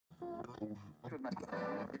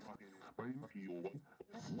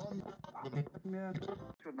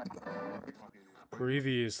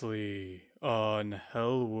Previously on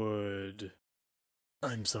Hellwood.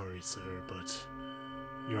 I'm sorry, sir, but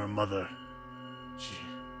your mother,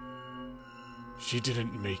 she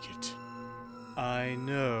didn't make it. I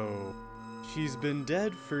know. She's been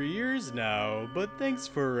dead for years now, but thanks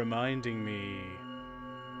for reminding me.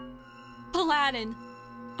 Paladin,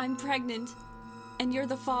 I'm pregnant, and you're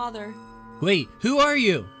the father. Wait, who are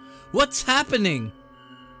you? What's happening?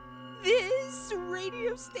 This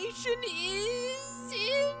radio station is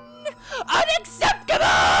in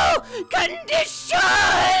unacceptable condition!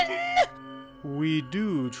 We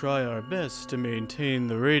do try our best to maintain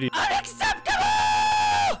the radio.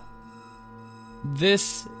 Unacceptable!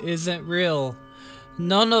 This isn't real.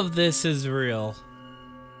 None of this is real.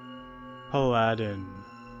 Paladin,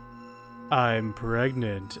 I'm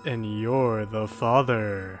pregnant and you're the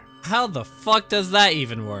father. How the fuck does that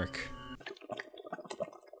even work?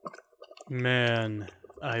 Man,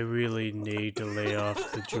 I really need to lay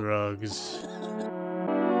off the drugs.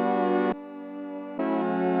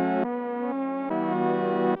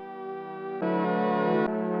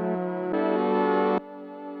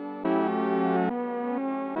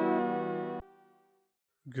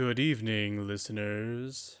 Good evening,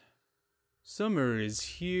 listeners. Summer is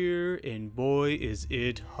here and boy is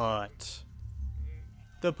it hot.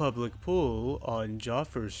 The public pool on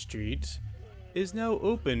Joffer Street is now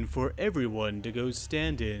open for everyone to go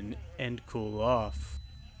stand in and cool off.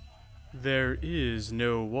 There is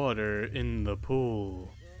no water in the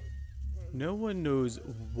pool. No one knows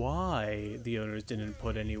why the owners didn't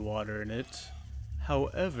put any water in it.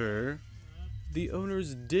 However, the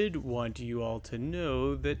owners did want you all to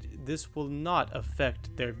know that this will not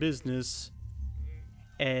affect their business.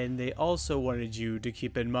 And they also wanted you to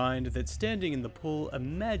keep in mind that standing in the pool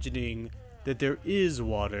imagining that there is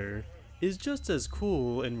water is just as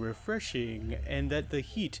cool and refreshing, and that the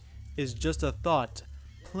heat is just a thought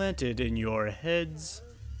planted in your heads.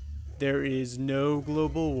 There is no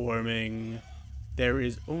global warming. There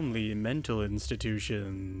is only mental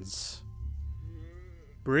institutions.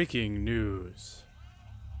 Breaking news.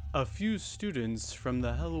 A few students from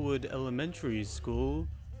the Hellwood Elementary School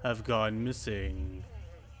have gone missing.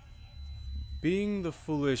 Being the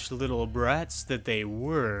foolish little brats that they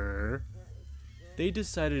were, they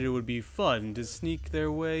decided it would be fun to sneak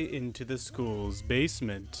their way into the school's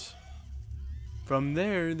basement. From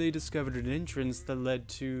there, they discovered an entrance that led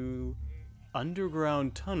to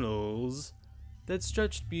underground tunnels that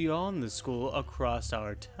stretched beyond the school across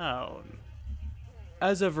our town.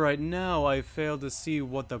 As of right now, I fail to see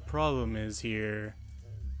what the problem is here.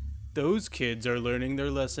 Those kids are learning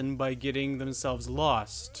their lesson by getting themselves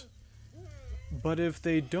lost. But if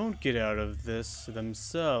they don't get out of this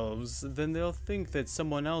themselves, then they'll think that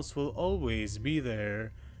someone else will always be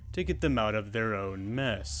there to get them out of their own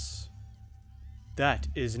mess. That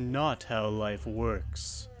is not how life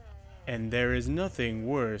works, and there is nothing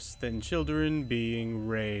worse than children being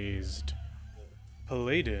raised.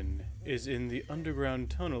 Paladin is in the underground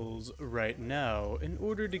tunnels right now in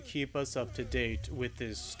order to keep us up to date with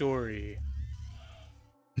this story.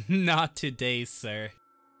 Not today, sir.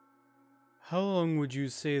 How long would you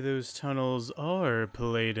say those tunnels are,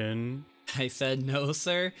 Paladin? I said no,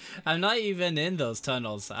 sir. I'm not even in those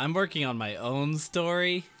tunnels. I'm working on my own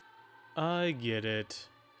story. I get it.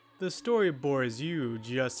 The story bores you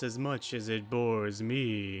just as much as it bores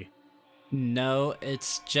me. No,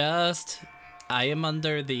 it's just I am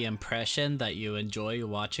under the impression that you enjoy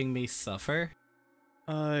watching me suffer.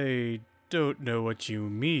 I don't know what you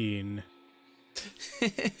mean.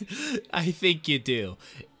 I think you do.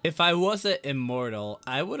 If I wasn't immortal,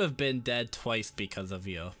 I would have been dead twice because of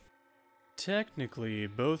you. Technically,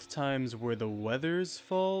 both times were the weather's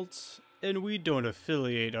fault, and we don't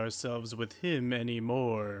affiliate ourselves with him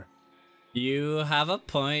anymore. You have a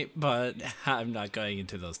point, but I'm not going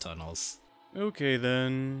into those tunnels. Okay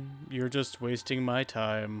then, you're just wasting my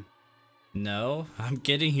time. No, I'm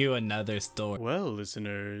getting you another story. Well,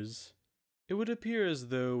 listeners, it would appear as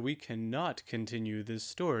though we cannot continue this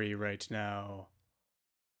story right now.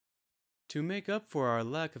 To make up for our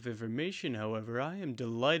lack of information, however, I am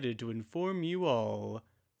delighted to inform you all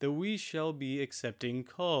that we shall be accepting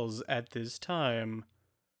calls at this time.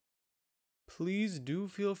 Please do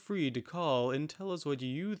feel free to call and tell us what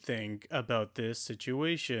you think about this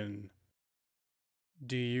situation.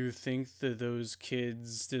 Do you think that those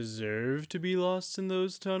kids deserve to be lost in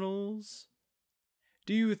those tunnels?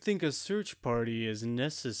 Do you think a search party is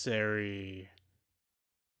necessary?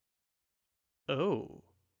 Oh,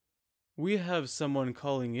 we have someone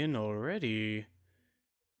calling in already.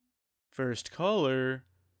 First caller,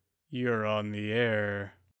 you're on the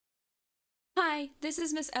air. Hi, this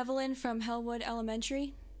is Miss Evelyn from Hellwood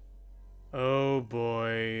Elementary. Oh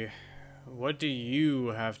boy, what do you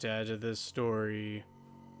have to add to this story?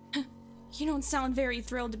 You don't sound very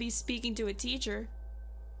thrilled to be speaking to a teacher.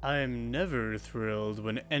 I'm never thrilled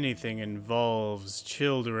when anything involves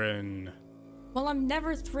children. Well, I'm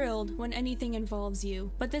never thrilled when anything involves you,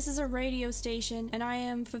 but this is a radio station and I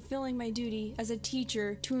am fulfilling my duty as a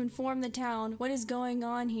teacher to inform the town what is going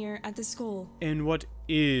on here at the school. And what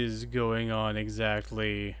is going on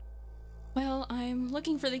exactly? Well, I'm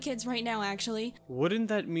looking for the kids right now, actually. Wouldn't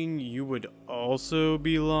that mean you would also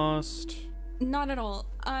be lost? Not at all.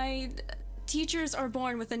 Teachers are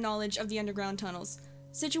born with the knowledge of the underground tunnels.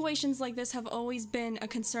 Situations like this have always been a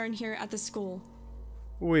concern here at the school.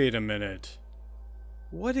 Wait a minute.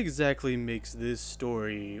 What exactly makes this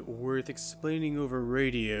story worth explaining over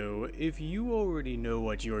radio if you already know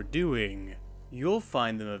what you're doing? You'll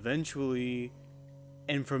find them eventually,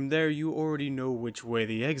 and from there you already know which way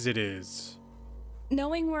the exit is.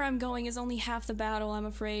 Knowing where I'm going is only half the battle, I'm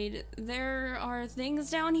afraid. There are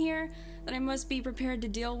things down here that I must be prepared to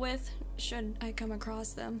deal with, should I come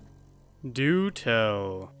across them. Do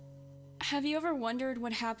tell. Have you ever wondered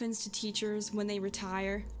what happens to teachers when they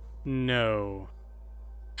retire? No.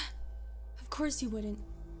 Of course you wouldn't.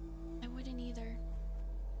 I wouldn't either.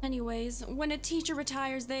 Anyways, when a teacher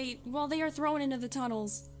retires, they are thrown into the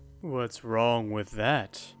tunnels. What's wrong with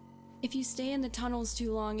that? If you stay in the tunnels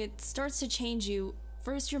too long, it starts to change you.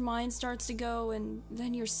 First your mind starts to go, and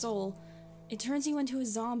then your soul. It turns you into a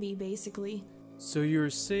zombie, basically. So you're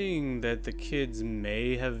saying that the kids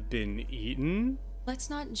may have been eaten? Let's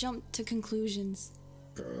not jump to conclusions.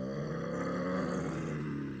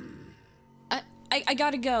 I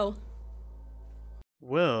gotta go.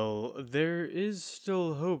 Well, there is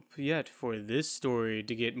still hope yet for this story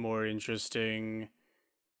to get more interesting.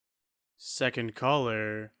 Second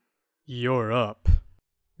caller, you're up.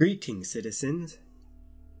 Greetings, citizens.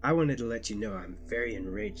 I wanted to let you know I'm very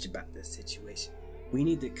enraged about this situation. We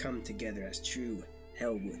need to come together as true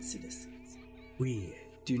Hellwood citizens. We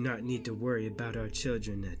do not need to worry about our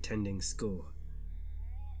children attending school.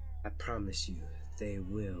 I promise you, they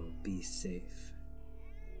will be safe.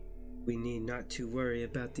 We need not to worry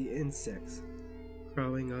about the insects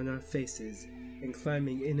crawling on our faces and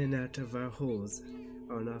climbing in and out of our holes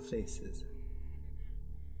on our faces.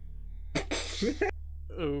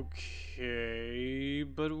 Okay,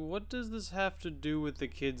 but what does this have to do with the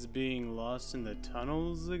kids being lost in the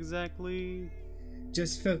tunnels exactly?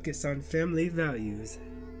 Just focus on family values,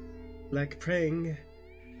 like praying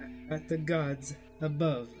at the gods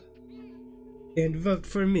above, and vote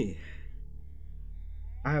for me.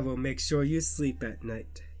 I will make sure you sleep at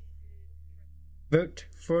night. Vote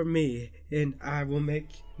for me, and I will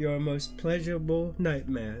make your most pleasurable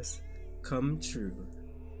nightmares come true.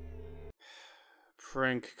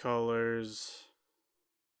 Prank callers.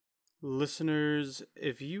 Listeners,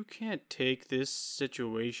 if you can't take this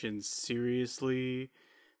situation seriously,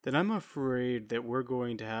 then I'm afraid that we're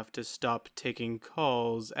going to have to stop taking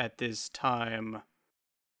calls at this time.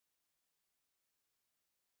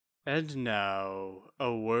 And now,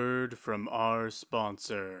 a word from our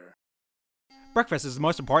sponsor. Breakfast is the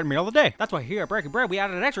most important meal of the day. That's why here at Breaking Bread, we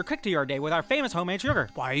added an extra kick to your day with our famous homemade sugar.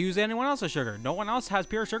 Why use anyone else's sugar? No one else has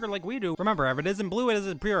pure sugar like we do. Remember, if it isn't blue, it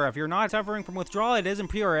isn't pure. If you're not suffering from withdrawal, it isn't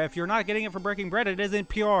pure. If you're not getting it from Breaking Bread, it isn't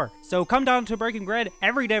pure. So come down to Breaking Bread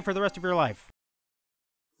every day for the rest of your life.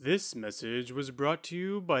 This message was brought to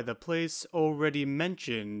you by the place already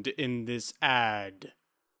mentioned in this ad.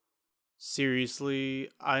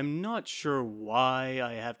 Seriously, I'm not sure why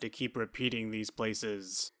I have to keep repeating these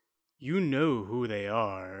places. You know who they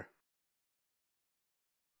are.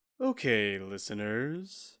 Okay,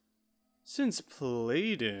 listeners. Since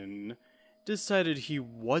Playdon decided he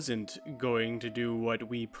wasn't going to do what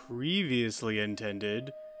we previously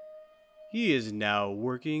intended, he is now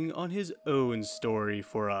working on his own story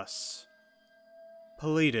for us.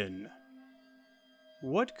 Playdon,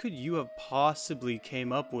 what could you have possibly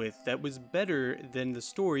came up with that was better than the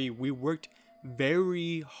story we worked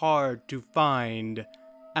very hard to find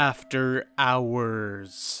after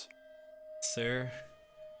hours? Sir,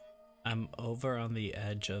 I'm over on the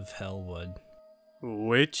edge of Hellwood.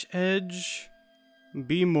 Which edge?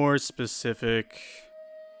 Be more specific.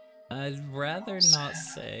 I'd rather not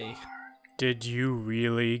say. Did you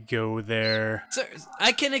really go there? Sir,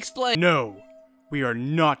 I can explain. No! We are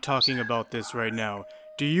not talking about this right now.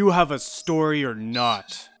 Do you have a story or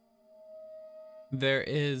not? There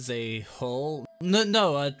is a hole.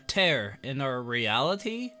 No, a tear in our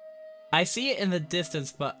reality. I see it in the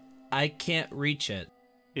distance, but I can't reach it.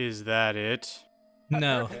 Is that it?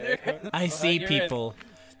 No, I see people.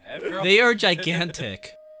 They are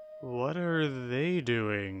gigantic. What are they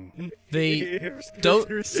doing? They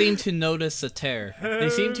don't seem to notice the tear. They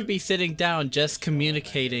seem to be sitting down just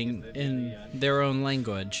communicating in their own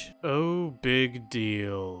language. Oh, big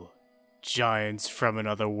deal. Giants from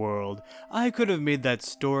another world. I could have made that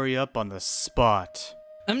story up on the spot.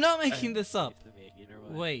 I'm not making this up.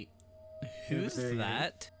 Wait, who's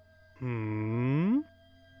that?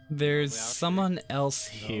 There's someone else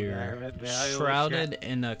here, shrouded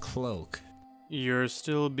in a cloak. You're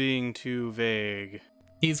still being too vague.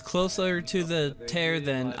 He's closer to the tear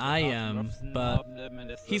than I am, but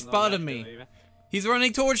he spotted me. He's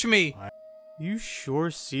running towards me. You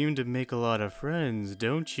sure seem to make a lot of friends,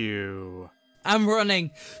 don't you? I'm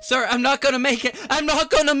running. Sir, I'm not gonna make it. I'm not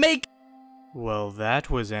gonna make it. Well, that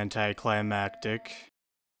was anticlimactic.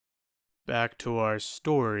 Back to our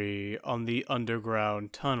story on the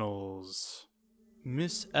underground tunnels.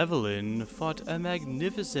 Miss Evelyn fought a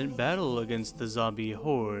magnificent battle against the zombie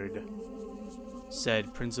horde,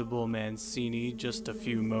 said Principal Mancini just a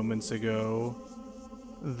few moments ago.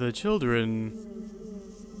 The children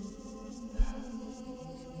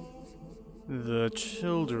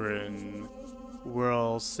were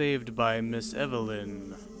all saved by Miss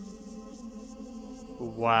Evelyn.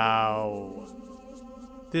 Wow.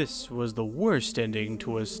 This was the worst ending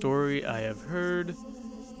to a story I have heard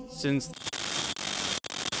since...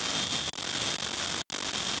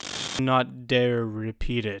 Not dare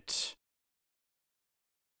repeat it.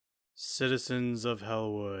 Citizens of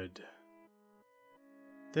Hellwood.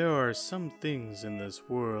 There are some things in this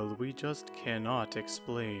world we just cannot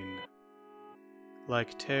explain.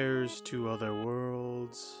 Like tears to other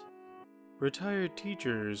worlds, retired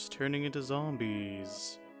teachers turning into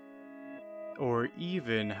zombies, or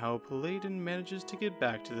even how Paladin manages to get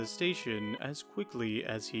back to the station as quickly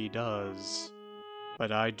as he does.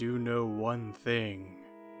 But I do know one thing.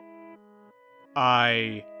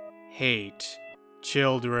 I hate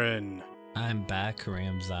children. I'm back,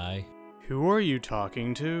 Ramsay. Who are you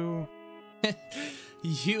talking to?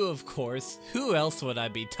 You, of course. Who else would I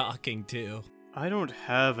be talking to? I don't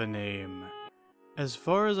have a name. As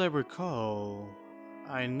far as I recall,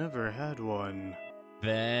 I never had one.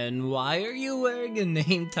 Then why are you wearing a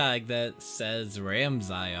name tag that says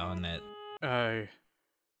Ramsay on it? I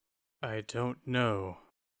don't know.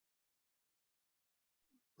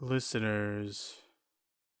 Listeners,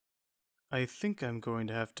 I think I'm going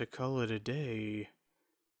to have to call it a day.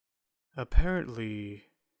 Apparently,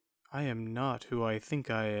 I am not who I think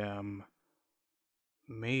I am.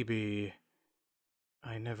 Maybe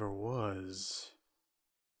I never was.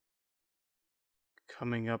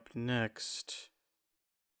 Coming up next...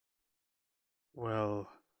 Well,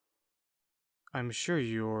 I'm sure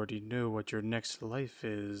you already know what your next life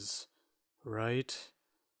is, right?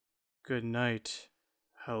 Good night,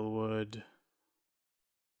 Hellwood.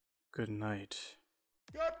 Good night.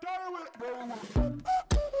 God damn it,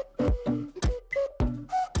 bro.